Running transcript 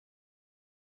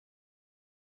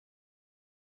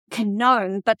can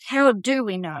know, but how do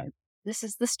we know? This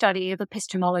is the study of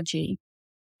epistemology.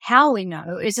 How we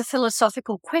know is a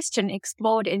philosophical question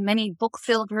explored in many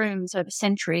book-filled rooms over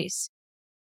centuries.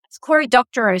 As Cory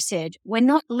Doctorow said, we're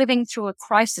not living through a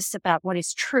crisis about what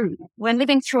is true. We're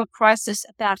living through a crisis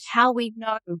about how we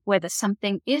know whether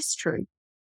something is true.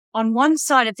 On one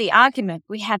side of the argument,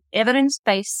 we have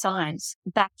evidence-based science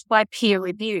backed by peer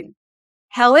review.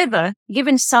 However,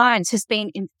 given science has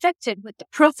been infected with the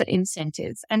profit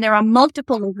incentive and there are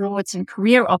multiple awards and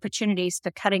career opportunities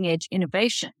for cutting-edge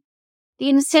innovation, the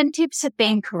incentives have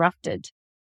been corrupted.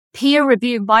 Peer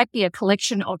review might be a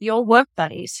collection of your work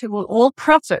buddies who will all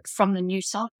profit from the new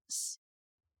science.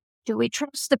 Do we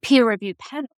trust the peer review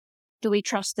panel? Do we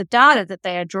trust the data that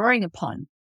they are drawing upon?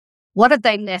 What have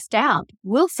they left out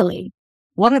willfully?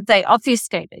 What have they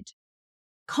obfuscated?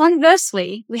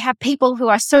 Conversely, we have people who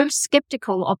are so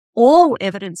skeptical of all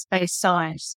evidence-based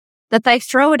science that they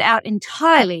throw it out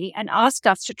entirely and ask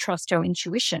us to trust our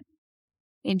intuition.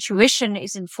 Intuition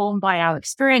is informed by our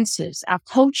experiences, our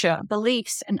culture,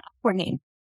 beliefs, and upbringing.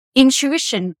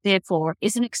 Intuition, therefore,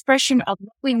 is an expression of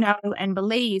what we know and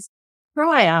believe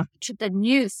prior to the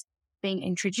news being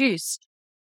introduced.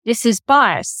 This is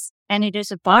bias, and it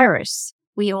is a virus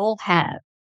we all have.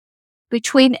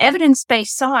 Between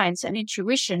evidence-based science and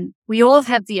intuition, we all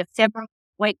have the ephemeral,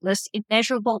 weightless,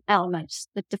 immeasurable elements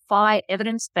that defy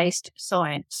evidence-based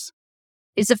science.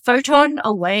 Is a photon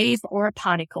a wave or a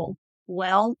particle?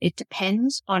 Well, it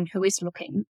depends on who is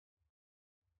looking.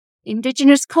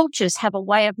 Indigenous cultures have a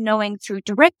way of knowing through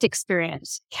direct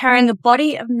experience, carrying a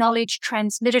body of knowledge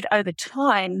transmitted over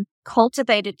time,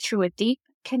 cultivated through a deep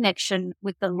connection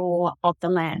with the law of the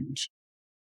land.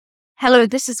 Hello,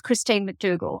 this is Christine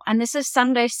McDougall, and this is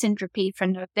Sunday Syntropy for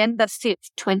November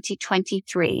 5th,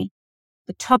 2023.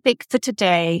 The topic for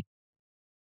today,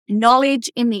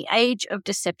 knowledge in the age of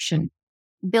deception,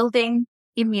 building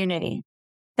immunity.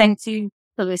 Thank you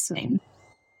for listening.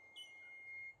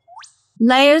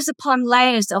 Layers upon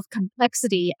layers of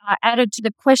complexity are added to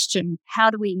the question, how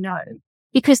do we know?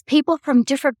 Because people from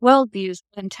different worldviews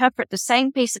will interpret the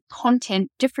same piece of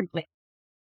content differently.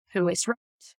 Who is right?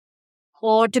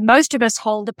 Or do most of us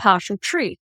hold a partial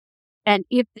truth? And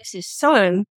if this is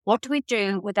so, what do we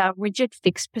do with our rigid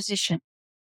fixed position?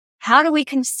 How do we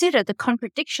consider the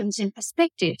contradictions in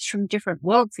perspectives from different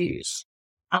worldviews?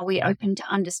 Are we open to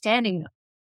understanding them?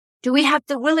 Do we have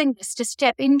the willingness to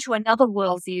step into another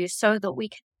worldview so that we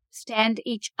can understand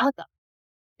each other?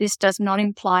 This does not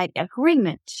imply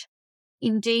agreement.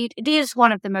 Indeed, it is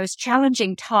one of the most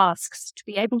challenging tasks to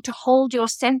be able to hold your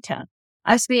center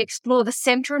as we explore the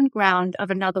center and ground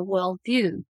of another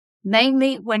worldview,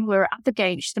 mainly when we're up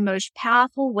against the most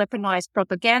powerful weaponized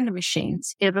propaganda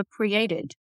machines ever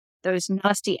created. Those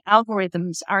nasty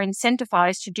algorithms are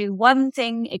incentivized to do one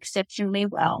thing exceptionally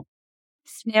well,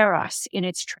 snare us in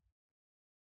its trap.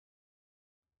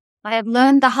 I have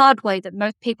learned the hard way that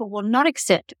most people will not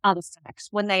accept other facts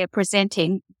when they are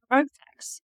presenting their own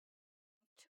facts.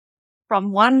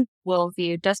 From one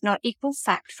worldview does not equal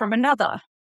fact from another.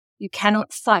 You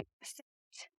cannot fight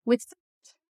fact with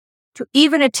fact. To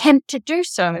even attempt to do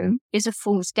so is a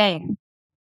fool's game.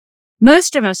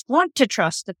 Most of us want to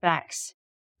trust the facts,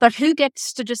 but who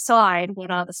gets to decide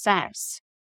what are the facts?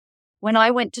 When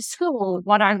I went to school,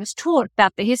 what I was taught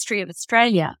about the history of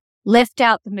Australia left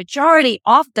out the majority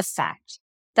of the fact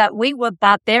that we were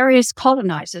barbarous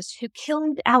colonizers who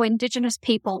killed our Indigenous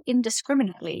people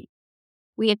indiscriminately.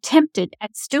 We attempted,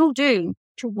 and still do,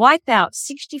 to wipe out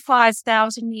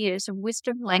 65,000 years of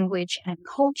wisdom, language, and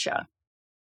culture.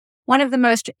 One of the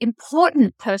most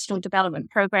important personal development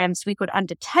programs we could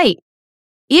undertake,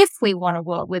 if we want a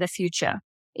world with a future,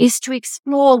 is to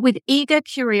explore with eager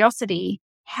curiosity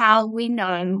how we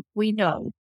know we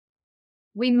know.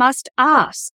 We must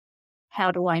ask,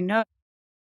 how do I know?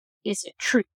 Is it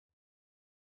true?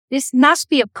 This must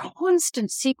be a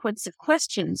constant sequence of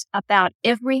questions about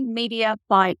every media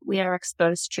bite we are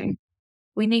exposed to.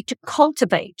 We need to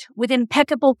cultivate, with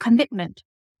impeccable commitment,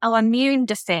 our immune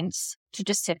defense to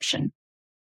deception,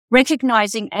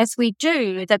 recognizing as we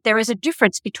do that there is a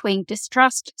difference between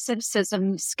distrust,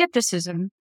 cynicism,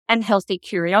 skepticism, and healthy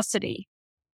curiosity.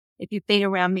 If you've been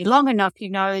around me long enough, you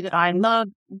know that I love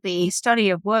the study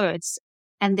of words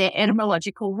and their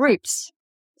etymological roots.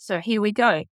 So here we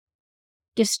go.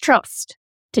 Distrust,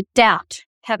 to doubt,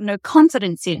 have no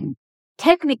confidence in.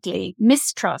 Technically,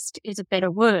 mistrust is a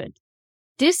better word.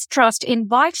 Distrust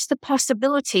invites the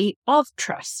possibility of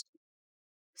trust.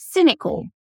 Cynical,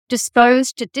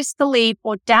 disposed to disbelieve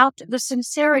or doubt the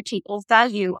sincerity or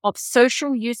value of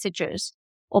social usages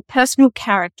or personal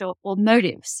character or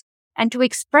motives, and to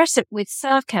express it with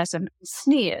sarcasm and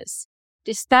sneers.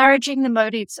 disparaging the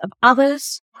motives of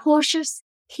others, cautious,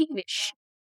 peevish.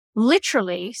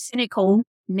 Literally, cynical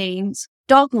means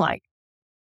dog-like.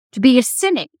 To be a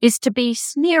cynic is to be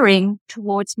sneering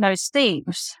towards most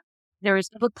things. There is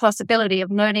little possibility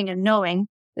of learning and knowing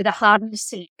with a hardened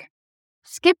cynic.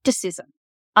 Skepticism,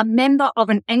 a member of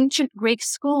an ancient Greek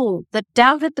school that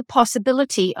doubted the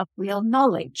possibility of real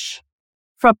knowledge.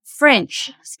 From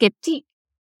French, skeptique,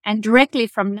 and directly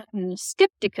from Latin,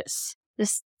 skepticus, the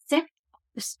sect of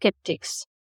the skeptics.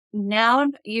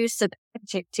 Noun use of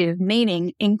adjective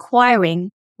meaning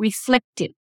inquiring,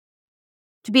 reflective.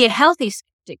 To be a healthy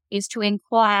skeptic is to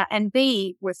inquire and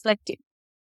be reflective.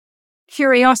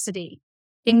 Curiosity,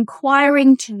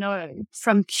 inquiring to know,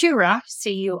 from cura,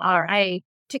 C-U-R-A,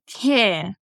 to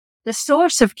care. The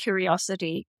source of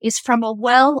curiosity is from a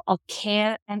well of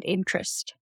care and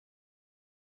interest.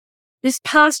 This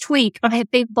past week, I have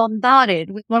been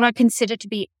bombarded with what I consider to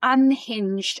be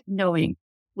unhinged knowing,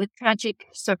 with tragic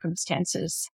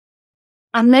circumstances.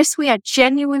 Unless we are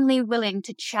genuinely willing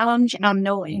to challenge our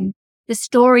knowing, the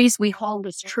stories we hold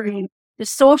as true, the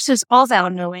sources of our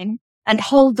knowing, and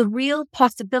hold the real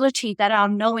possibility that our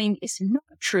knowing is not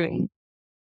true,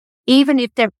 even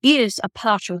if there is a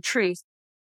partial truth,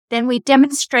 then we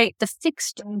demonstrate the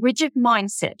fixed and rigid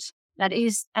mindset that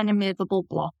is an immovable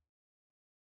block.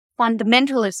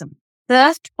 Fundamentalism,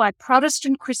 birthed by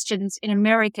Protestant Christians in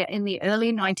America in the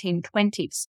early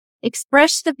 1920s,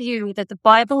 expressed the view that the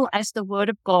Bible as the Word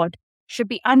of God should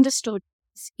be understood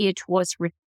as it was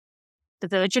written. The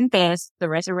virgin birth, the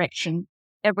resurrection,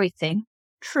 everything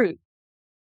true.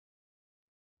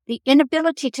 The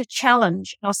inability to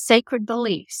challenge our sacred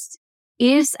beliefs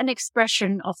is an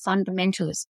expression of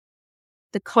fundamentalism.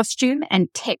 The costume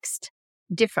and text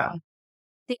differ.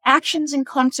 The actions and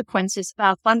consequences of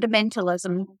our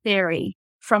fundamentalism vary,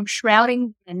 from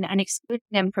shrouding women and excluding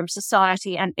them from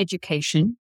society and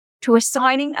education, to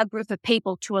assigning a group of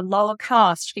people to a lower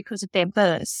caste because of their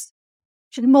birth,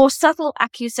 to the more subtle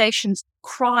accusations of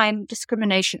crime,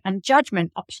 discrimination, and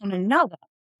judgment upon another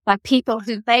by people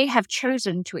who they have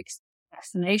chosen to accept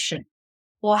vaccination,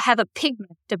 or have a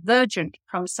pigment divergent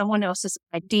from someone else's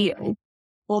ideal,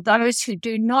 or those who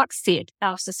do not fit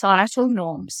our societal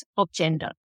norms of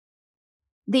gender.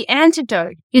 The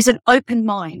antidote is an open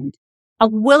mind, a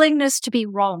willingness to be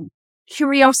wrong,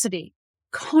 curiosity,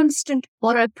 constant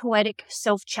autopoietic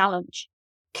self-challenge,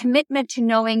 commitment to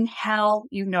knowing how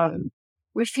you know,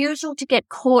 refusal to get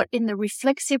caught in the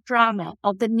reflexive drama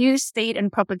of the newsfeed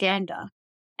and propaganda,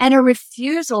 and a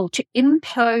refusal to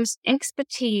impose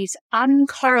expertise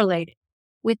uncorrelated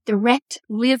with direct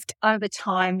lived over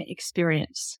time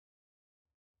experience.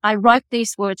 I write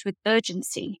these words with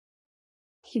urgency.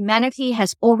 Humanity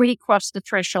has already crossed the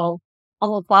threshold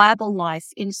of a viable life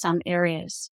in some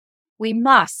areas. We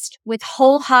must, with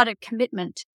wholehearted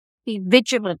commitment, be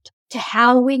vigilant to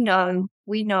how we know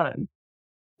we know.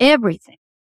 Everything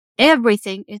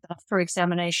is up for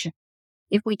examination.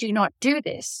 If we do not do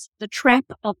this, the trap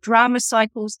of drama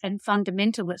cycles and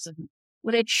fundamentalism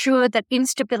will ensure that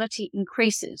instability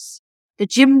increases. The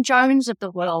Jim Jones of the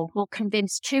world will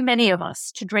convince too many of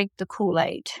us to drink the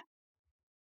Kool-Aid.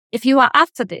 If you are up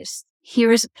for this,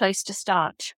 here is a place to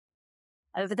start.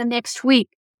 Over the next week,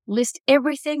 list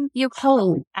everything you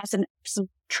hold as an absolute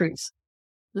truth.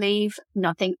 Leave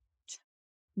nothing out.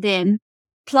 Then,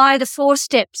 apply the 4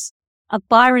 steps of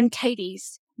Byron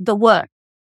Katie's The Work.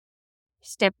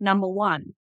 Step number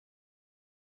 1.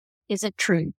 Is it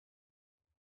true?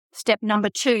 Step number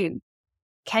 2.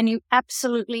 Can you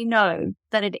absolutely know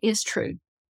that it is true?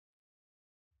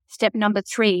 Step number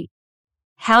 3.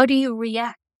 How do you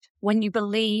react when you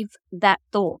believe that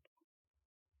thought?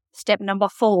 Step number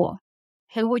 4.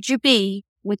 Who would you be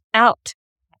without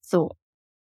that thought?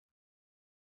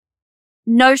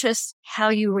 Notice how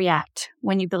you react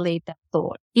when you believe that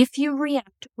thought. If you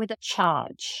react with a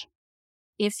charge,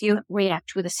 if you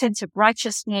react with a sense of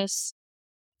righteousness,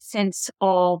 sense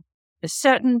of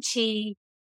certainty,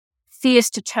 fierce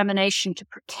determination to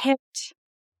protect,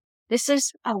 this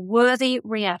is a worthy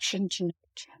reaction to note.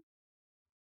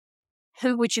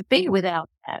 Who would you be without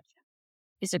that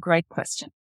is a great question.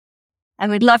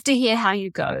 And we'd love to hear how you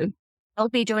go. I'll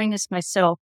be doing this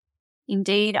myself.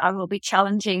 Indeed, I will be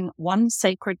challenging one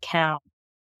sacred cow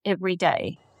every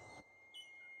day.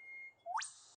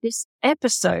 This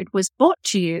episode was brought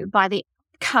to you by the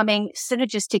upcoming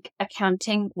Synergistic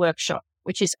Accounting Workshop,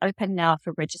 which is open now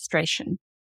for registration.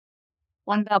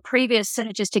 One of our previous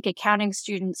Synergistic Accounting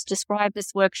students described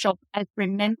this workshop as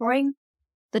remembering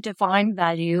the divine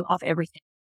value of everything.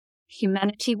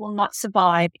 Humanity will not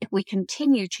survive if we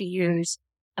continue to use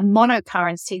a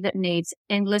monocurrency that needs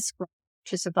endless growth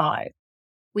to survive.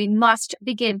 We must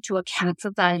begin to account for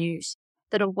values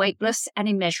that are weightless and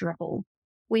immeasurable.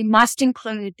 We must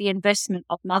include the investment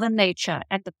of Mother Nature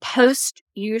and the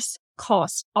post-use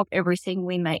cost of everything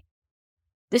we make.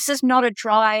 This is not a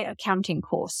dry accounting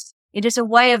course. It is a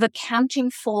way of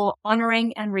accounting for,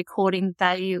 honoring, and recording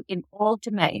value in all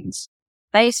domains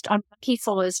based on Bucky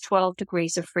Fuller's 12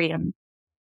 Degrees of Freedom.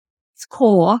 Its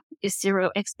core is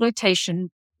zero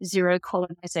exploitation, zero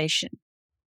colonization.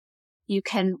 You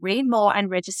can read more and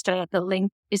register. The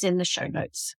link is in the show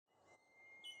notes.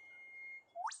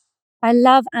 I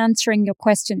love answering your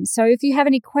questions. So if you have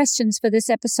any questions for this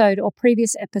episode or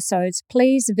previous episodes,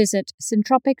 please visit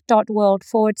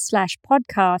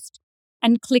syntropic.world/podcast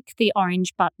and click the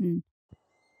orange button.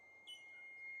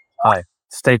 Hi,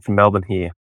 Steve from Melbourne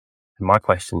here. And my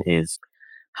question is...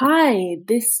 Hi,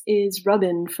 this is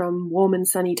Robin from warm and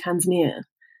sunny Tanzania.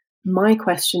 My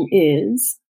question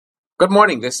is... Good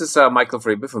morning, this is Michael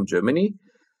Frebe from Germany.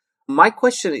 My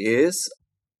question is...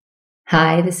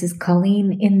 Hi, this is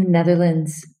Colleen in the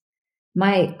Netherlands.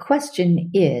 My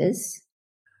question is...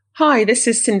 Hi, this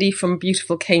is Cindy from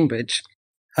beautiful Cambridge.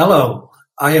 Hello,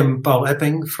 I am Paul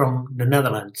Epping from the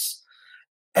Netherlands.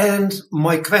 And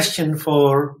my question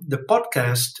for the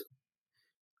podcast...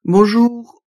 Bonjour,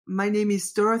 my name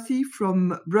is Dorothy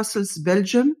from Brussels,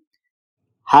 Belgium.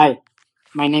 Hi,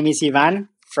 my name is Ivan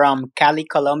from Cali,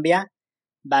 Colombia,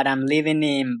 but I'm living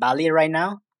in Bali right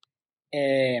now.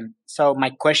 So my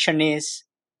question is...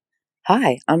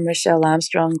 Hi, I'm Rochelle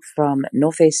Armstrong from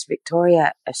Northeast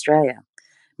Victoria, Australia.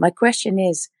 My question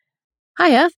is...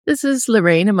 Hiya, this is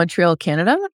Lorraine in Montreal,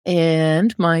 Canada,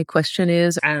 and my question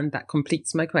is... And that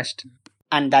completes my question.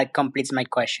 And that completes my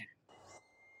question.